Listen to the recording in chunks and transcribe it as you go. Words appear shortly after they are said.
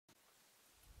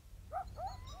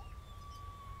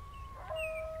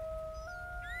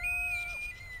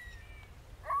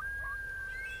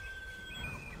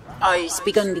I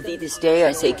speak unto thee this day,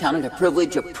 I say, count it a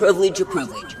privilege,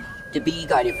 to be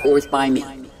guided forth by me.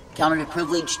 Count it a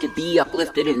privilege to be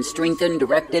uplifted and strengthened,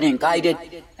 directed and guided,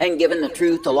 and given the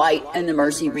truth, the light, and the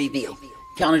mercy revealed.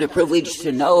 Count it a privilege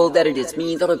to know that it is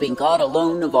me, the living God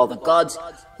alone of all the gods,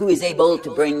 who is able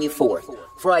to bring you forth.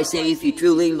 For I say, if you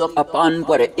truly look upon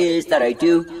what it is that I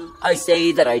do, I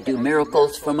say that I do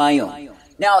miracles for my own.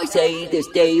 Now I say, this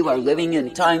day you are living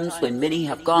in times when many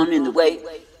have gone in the way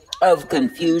of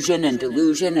confusion and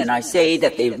delusion, and I say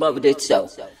that they loved it so.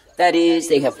 That is,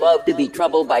 they have loved to be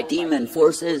troubled by demon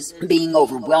forces, being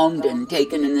overwhelmed and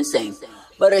taken in the same.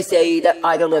 But I say that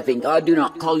I, the living God, do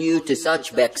not call you to such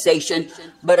vexation,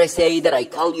 but I say that I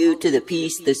call you to the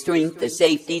peace, the strength, the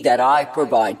safety that I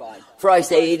provide. For I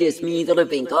say it is me, the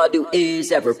living God, who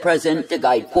is ever present to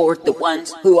guide forth the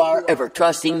ones who are ever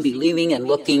trusting, believing, and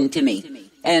looking to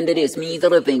me. And it is me, the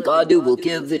living God, who will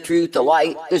give the truth, the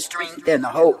light, the strength, and the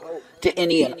hope to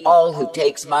any and all who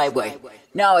takes my way.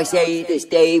 Now I say, this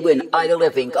day when I, the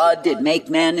living God, did make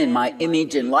man in my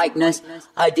image and likeness,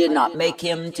 I did not make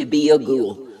him to be a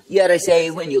ghoul. Yet I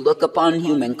say, when you look upon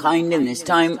humankind in this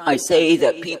time, I say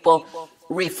that people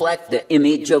reflect the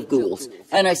image of ghouls.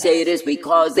 And I say it is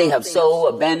because they have so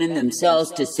abandoned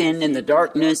themselves to sin in the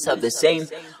darkness of the same.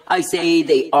 I say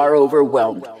they are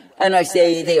overwhelmed. And I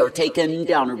say they are taken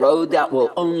down a road that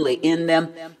will only end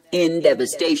them in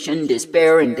devastation,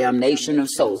 despair, and damnation of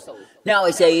souls. Now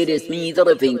I say it is me, the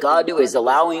living God, who is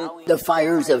allowing the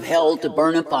fires of hell to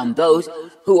burn upon those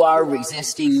who are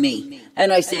resisting me.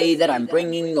 And I say that I'm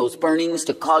bringing those burnings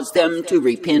to cause them to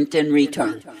repent and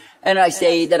return. And I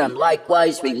say that I'm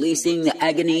likewise releasing the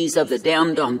agonies of the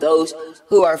damned on those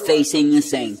who are facing the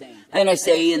same. And I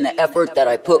say in the effort that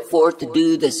I put forth to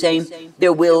do the same,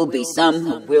 there will be some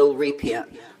who will repent.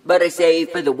 But I say,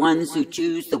 for the ones who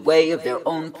choose the way of their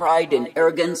own pride and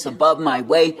arrogance above my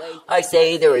way, I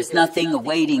say there is nothing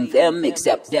awaiting them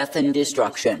except death and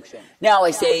destruction. Now I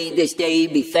say, this day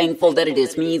be thankful that it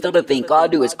is me, the living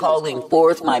God, who is calling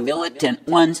forth my militant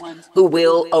ones who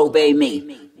will obey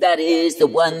me. That is, the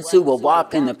ones who will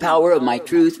walk in the power of my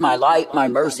truth, my light, my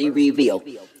mercy revealed.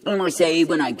 And I say,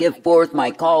 when I give forth my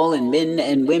call and men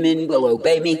and women will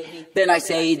obey me, then I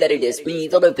say that it is me,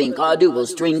 the living God, who will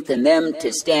strengthen them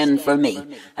to stand for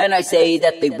me. And I say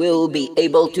that they will be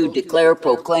able to declare,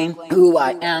 proclaim who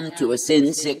I am to a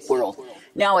sin-sick world.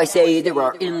 Now I say there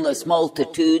are endless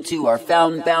multitudes who are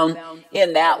found bound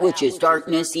in that which is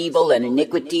darkness, evil, and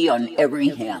iniquity on every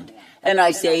hand. And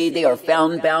I say they are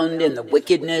found bound in the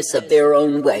wickedness of their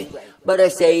own way. But I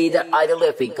say that I, the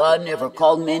living God, never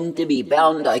called men to be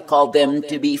bound. I called them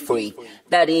to be free.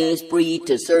 That is, free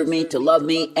to serve me, to love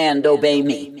me, and obey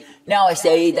me. Now I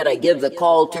say that I give the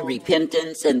call to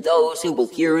repentance, and those who will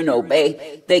hear and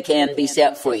obey, they can be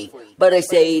set free. But I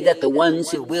say that the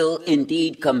ones who will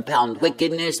indeed compound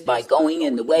wickedness by going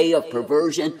in the way of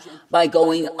perversion, by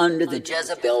going under the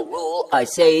Jezebel rule, I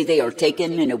say they are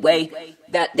taken in a way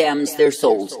that damns their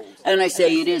souls. And I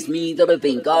say it is me, the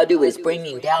living God, who is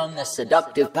bringing down the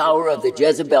seductive power of the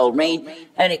Jezebel reign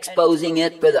and exposing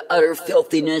it for the utter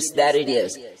filthiness that it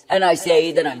is. And I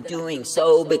say that I'm doing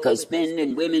so because men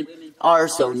and women are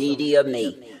so needy of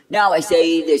me. Now I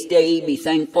say this day be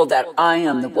thankful that I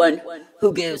am the one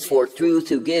who gives forth truth,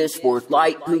 who gives forth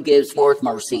light, who gives forth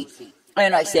mercy.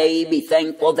 And I say be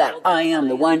thankful that I am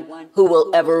the one who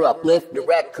will ever uplift,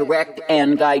 direct, correct,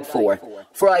 and guide forth.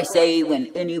 For I say, when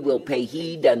any will pay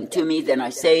heed unto me, then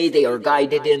I say they are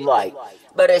guided in light.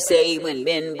 But I say, when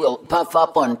men will puff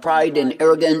up on pride and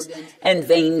arrogance and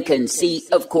vain conceit,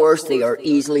 of course they are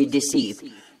easily deceived.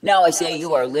 Now I say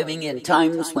you are living in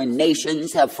times when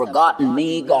nations have forgotten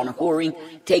me, gone whoring,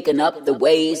 taken up the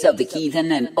ways of the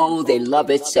heathen, and oh, they love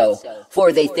it so.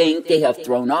 For they think they have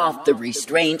thrown off the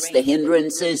restraints, the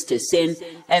hindrances to sin,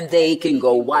 and they can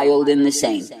go wild in the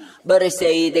same. But I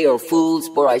say they are fools,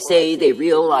 for I say they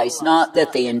realize not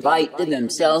that they invite to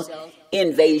themselves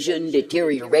invasion,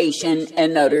 deterioration,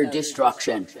 and utter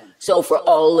destruction. So for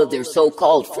all of their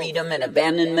so-called freedom and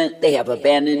abandonment, they have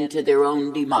abandoned to their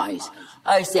own demise.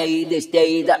 I say this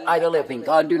day that I, the living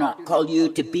God, do not call you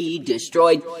to be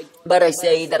destroyed, but I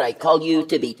say that I call you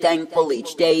to be thankful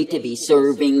each day to be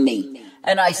serving me.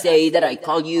 And I say that I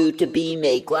call you to be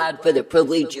made glad for the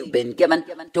privilege you've been given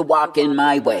to walk in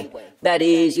my way. That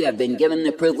is, you have been given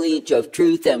the privilege of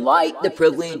truth and light, the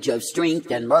privilege of strength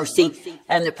and mercy,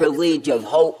 and the privilege of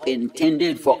hope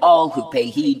intended for all who pay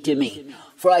heed to me.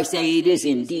 For I say it is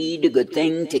indeed a good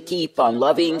thing to keep on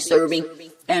loving, serving,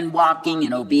 and walking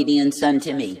in obedience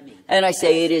unto me. And I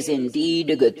say it is indeed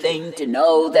a good thing to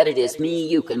know that it is me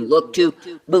you can look to,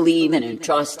 believe in, and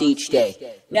trust each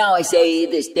day. Now I say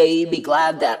this day, be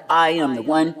glad that I am the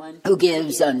one who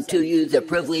gives unto you the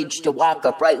privilege to walk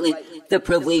uprightly, the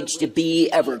privilege to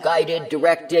be ever guided,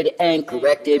 directed, and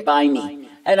corrected by me.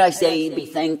 And I say, be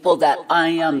thankful that I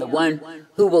am the one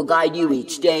who will guide you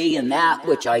each day in that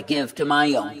which I give to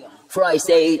my own. For I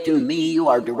say, through me you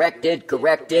are directed,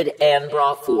 corrected, and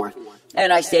brought forth.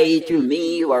 And I say, through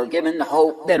me you are given the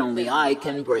hope that only I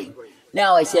can bring.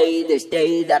 Now I say this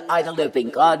day that I, the living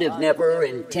God, have never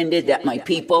intended that my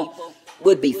people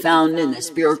would be found in the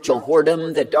spiritual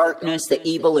whoredom, the darkness, the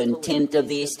evil intent of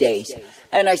these days.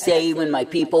 And I say, when my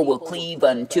people will cleave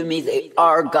unto me, they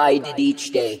are guided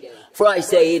each day. For I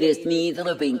say, it is me, the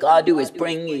living God, who is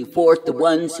bringing forth the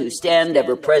ones who stand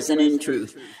ever present in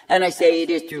truth. And I say, it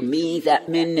is through me that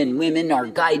men and women are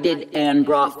guided and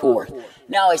brought forth.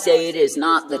 Now I say, it is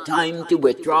not the time to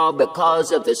withdraw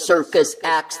because of the circus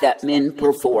acts that men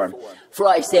perform. For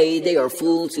I say, they are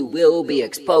fools who will be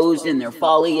exposed in their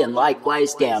folly and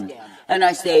likewise damned. And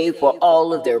I say, for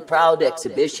all of their proud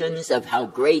exhibitions of how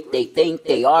great they think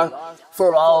they are,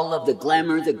 for all of the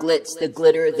glamour, the glitz, the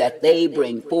glitter that they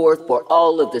bring forth, for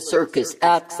all of the circus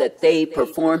acts that they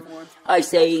perform, I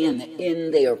say, in the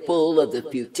end they are full of the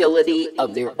futility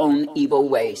of their own evil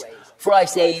ways. For I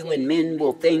say, when men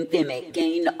will think they may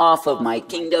gain off of my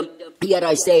kingdom, yet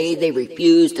I say they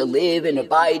refuse to live and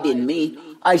abide in me,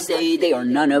 I say they are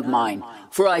none of mine.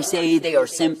 For I say they are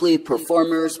simply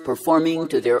performers performing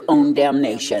to their own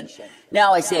damnation.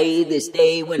 Now I say this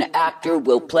day when an actor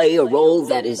will play a role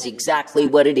that is exactly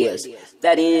what it is.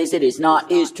 That is, it is not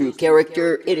his true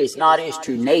character, it is not his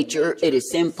true nature, it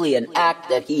is simply an act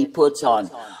that he puts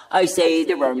on. I say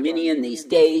there are many in these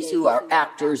days who are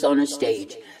actors on a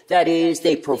stage. That is,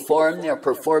 they perform their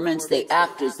performance, they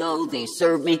act as though they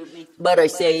serve me, but I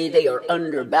say they are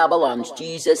under Babylon's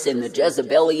Jesus and the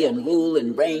Jezebelian rule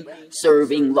and reign,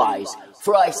 serving lies.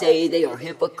 For I say they are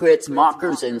hypocrites,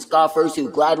 mockers, and scoffers who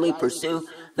gladly pursue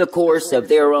the course of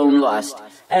their own lust.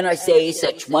 And I say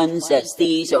such ones as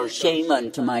these are shame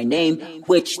unto my name,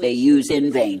 which they use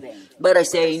in vain. But I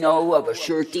say, no, of a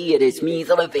surety it is me,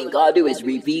 the living God, who is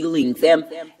revealing them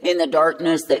in the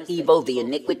darkness, the evil, the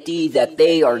iniquity that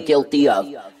they are guilty of.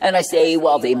 And I say,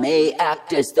 while they may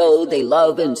act as though they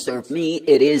love and serve me,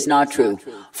 it is not true.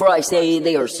 For I say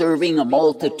they are serving a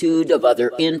multitude of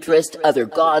other interests, other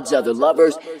gods, other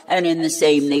lovers, and in the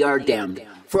same they are damned.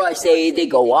 For I say they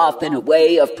go off in a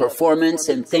way of performance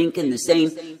and think in the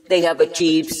same they have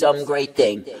achieved some great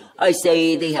thing. I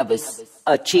say they have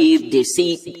achieved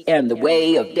deceit and the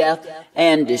way of death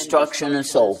and destruction of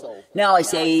soul. Now I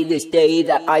say this day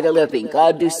that I, the living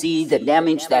God, do see the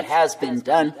damage that has been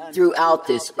done throughout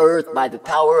this earth by the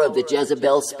power of the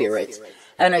Jezebel spirits.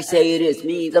 And I say it is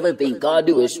me, the living God,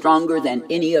 who is stronger than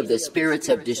any of the spirits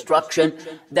of destruction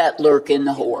that lurk in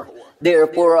the whore.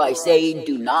 Therefore I say,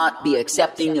 do not be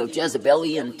accepting of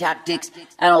Jezebelian tactics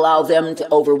and allow them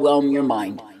to overwhelm your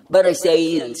mind. But I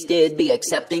say instead, be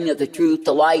accepting of the truth,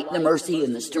 the light, the mercy,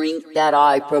 and the strength that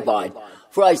I provide.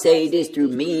 For I say it is through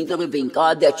me, the living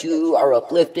God, that you are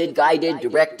uplifted, guided,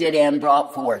 directed, and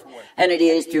brought forth. And it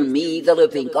is through me, the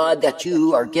living God, that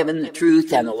you are given the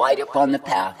truth and the light upon the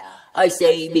path. I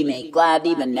say, be made glad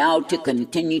even now to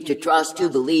continue to trust, to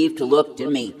believe, to look to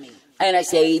me. And I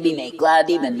say, be made glad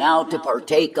even now to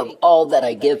partake of all that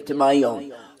I give to my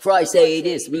own. For I say, it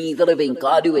is me, the living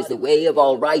God, who is the way of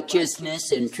all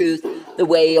righteousness and truth, the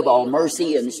way of all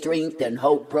mercy and strength and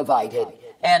hope provided.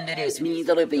 And it is me,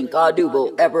 the living God, who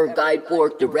will ever guide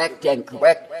forth, direct, and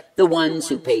correct the ones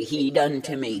who pay heed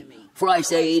unto me. For I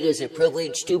say, it is a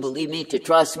privilege to believe me, to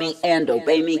trust me, and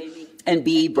obey me, and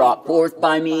be brought forth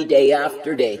by me day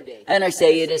after day. And I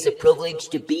say it is a privilege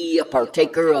to be a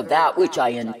partaker of that which I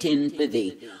intend for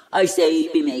thee. I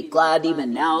say, be made glad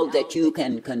even now that you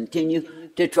can continue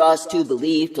to trust, to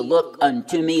believe, to look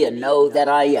unto me, and know that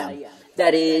I am.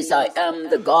 That is, I am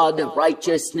the God of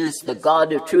righteousness, the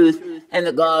God of truth, and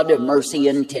the God of mercy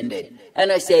intended.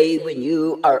 And I say, when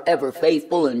you are ever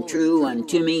faithful and true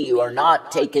unto me, you are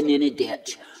not taken in a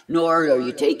ditch, nor are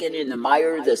you taken in the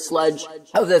mire, the sludge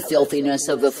of the filthiness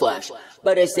of the flesh.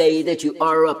 But I say that you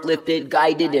are uplifted,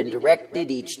 guided, and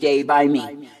directed each day by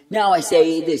me. Now I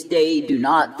say this day, do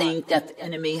not think that the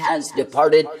enemy has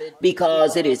departed,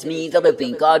 because it is me, the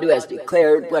living God, who has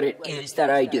declared what it is that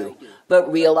I do. But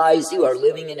realize you are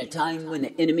living in a time when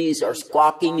the enemies are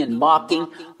squawking and mocking,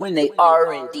 when they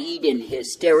are indeed in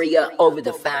hysteria over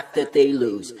the fact that they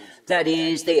lose. That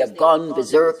is, they have gone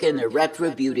berserk in the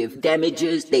retributive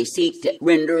damages they seek to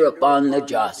render upon the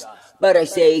just. But I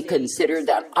say, consider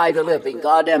that I, the living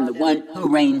God, am the one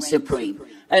who reigns supreme.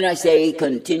 And I say,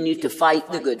 continue to fight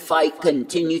the good fight,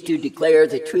 continue to declare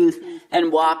the truth,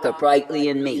 and walk uprightly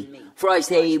in me. For I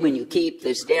say, when you keep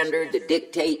the standard, the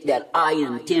dictate that I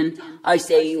intend, I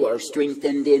say you are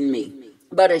strengthened in me.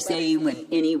 But I say, when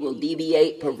any will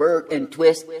deviate, pervert, and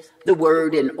twist the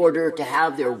word in order to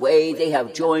have their way, they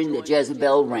have joined the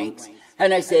Jezebel ranks.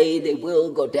 And I say, they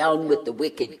will go down with the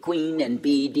wicked queen and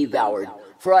be devoured.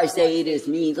 For I say, it is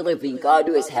me, the living God,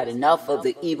 who has had enough of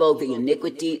the evil, the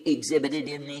iniquity exhibited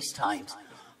in these times.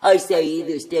 I say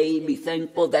this day, be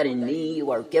thankful that in me you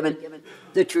are given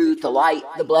the truth, the light,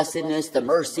 the blessedness, the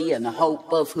mercy, and the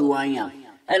hope of who I am.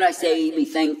 And I say, be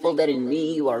thankful that in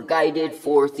me you are guided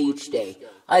forth each day.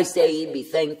 I say, be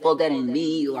thankful that in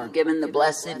me you are given the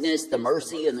blessedness, the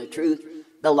mercy, and the truth,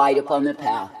 the light upon the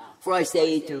path. For I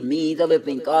say, through me, the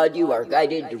living God, you are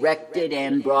guided, directed,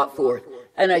 and brought forth.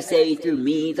 And I say, through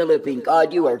me, the living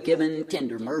God, you are given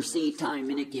tender mercy time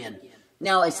and again.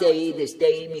 Now I say, this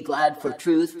day be glad for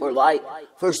truth, for light,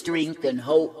 for strength and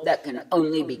hope that can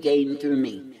only be gained through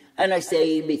me. And I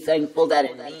say, be thankful that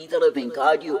in me, the living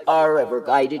God, you are ever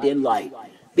guided in light.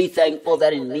 Be thankful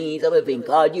that in me, the living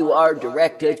God, you are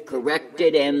directed,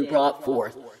 corrected, and brought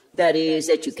forth. That is,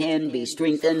 that you can be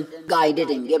strengthened, guided,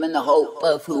 and given the hope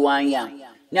of who I am.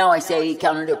 Now I say,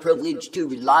 count it a privilege to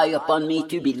rely upon me,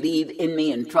 to believe in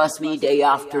me, and trust me day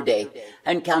after day.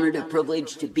 And count it a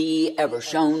privilege to be ever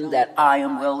shown that I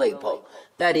am well able.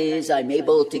 That is, I'm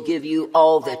able to give you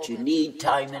all that you need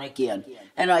time and again.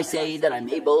 And I say that I'm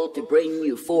able to bring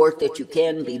you forth that you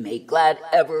can be made glad,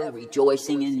 ever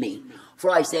rejoicing in me.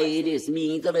 For I say, it is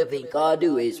me, the living God,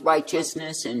 who is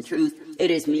righteousness and truth. It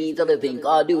is me, the living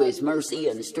God, who is mercy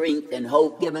and strength and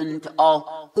hope given to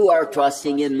all who are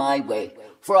trusting in my way.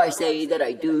 For I say that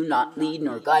I do not lead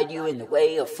nor guide you in the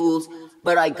way of fools,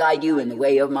 but I guide you in the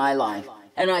way of my life.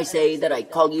 And I say that I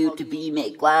call you to be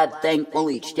made glad, thankful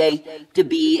each day, to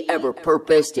be ever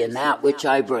purposed in that which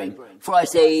I bring. For I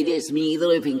say, it is me, the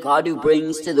living God, who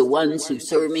brings to the ones who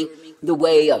serve me the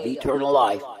way of eternal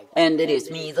life. And it is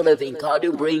me, the living God,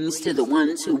 who brings to the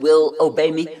ones who will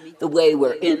obey me the way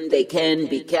wherein they can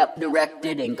be kept,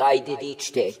 directed, and guided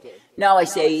each day. Now I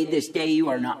say, this day you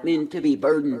are not meant to be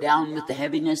burdened down with the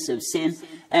heaviness of sin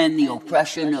and the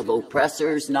oppression of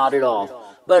oppressors, not at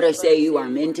all. But I say you are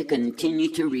meant to continue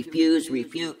to refuse,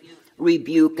 refute,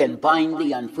 rebuke, and bind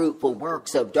the unfruitful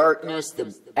works of darkness,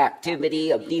 the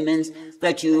activity of demons,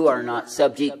 that you are not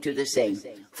subject to the same.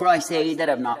 For I say that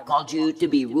I have not called you to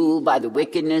be ruled by the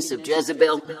wickedness of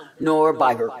Jezebel, nor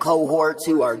by her cohorts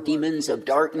who are demons of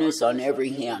darkness on every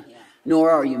hand.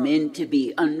 Nor are you meant to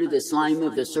be under the slime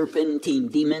of the serpentine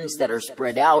demons that are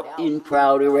spread out in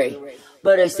proud array.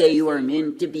 But I say you are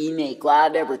meant to be made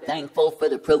glad, ever thankful for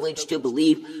the privilege to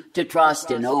believe, to trust,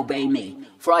 and obey me.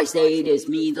 For I say it is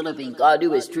me, the living God,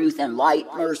 who is truth and light,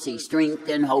 mercy, strength,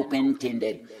 and hope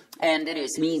intended. And it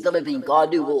is me, the living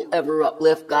God, who will ever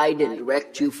uplift, guide, and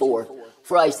direct you forth.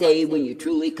 For I say, when you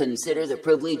truly consider the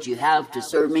privilege you have to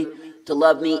serve me, to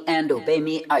love me, and obey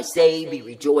me, I say, be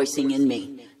rejoicing in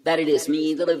me. That it is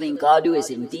me, the living God, who is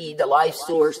indeed the life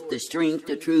source, the strength,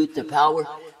 the truth, the power,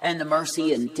 and the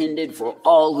mercy intended for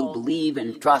all who believe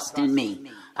and trust in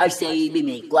me. I say, be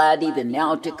made glad even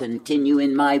now to continue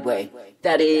in my way.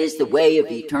 That is the way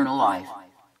of eternal life.